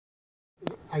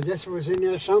I guess it was in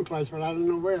there someplace, but I don't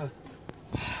know where.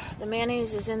 The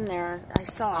mayonnaise is in there. I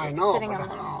saw it. I know, sitting but on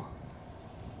I don't know.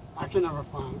 I can never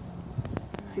find it.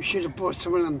 You should have bought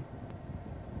some of them,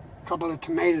 a couple of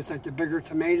tomatoes, like the bigger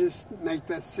tomatoes, make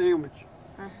that sandwich.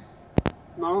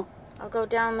 No? I'll go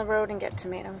down the road and get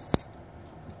tomatoes.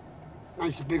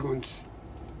 Nice big ones.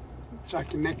 So I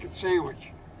can make a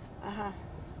sandwich. Uh-huh.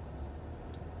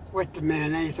 With the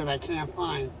mayonnaise that I can't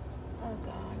find. Oh,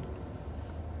 God.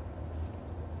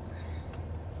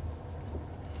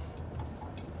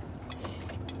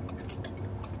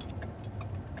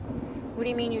 What do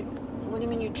you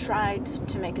mean you tried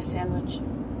to make a sandwich?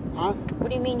 Huh? What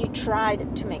do you mean you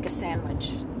tried to make a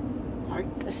sandwich?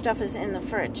 The stuff is in the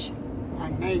fridge.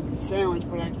 I made the sandwich,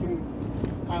 but I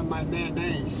can have my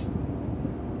mayonnaise.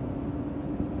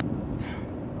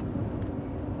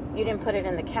 You didn't put it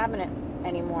in the cabinet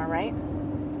anymore, right?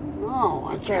 No,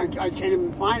 I can't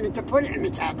even find it to put it in the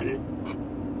cabinet.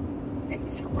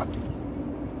 It's gross.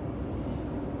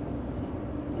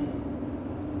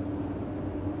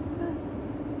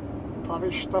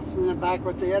 Probably stuffed in the back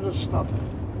with the other stuff.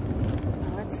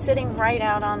 Oh, it's sitting right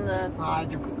out on the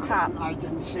top. I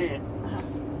didn't see it. Uh-huh.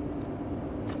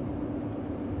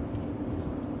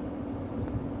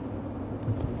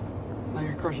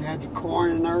 Maybe because you had the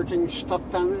corn and everything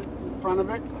stuffed on it in front of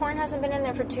it. Corn hasn't been in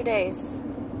there for 2 days.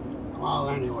 Well,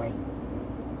 anyway.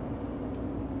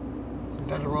 I'm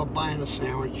better off buying a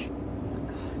sandwich.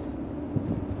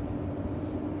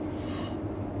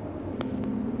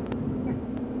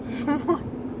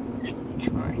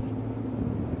 Christ.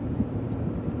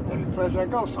 Every place I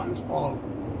go, something's falling.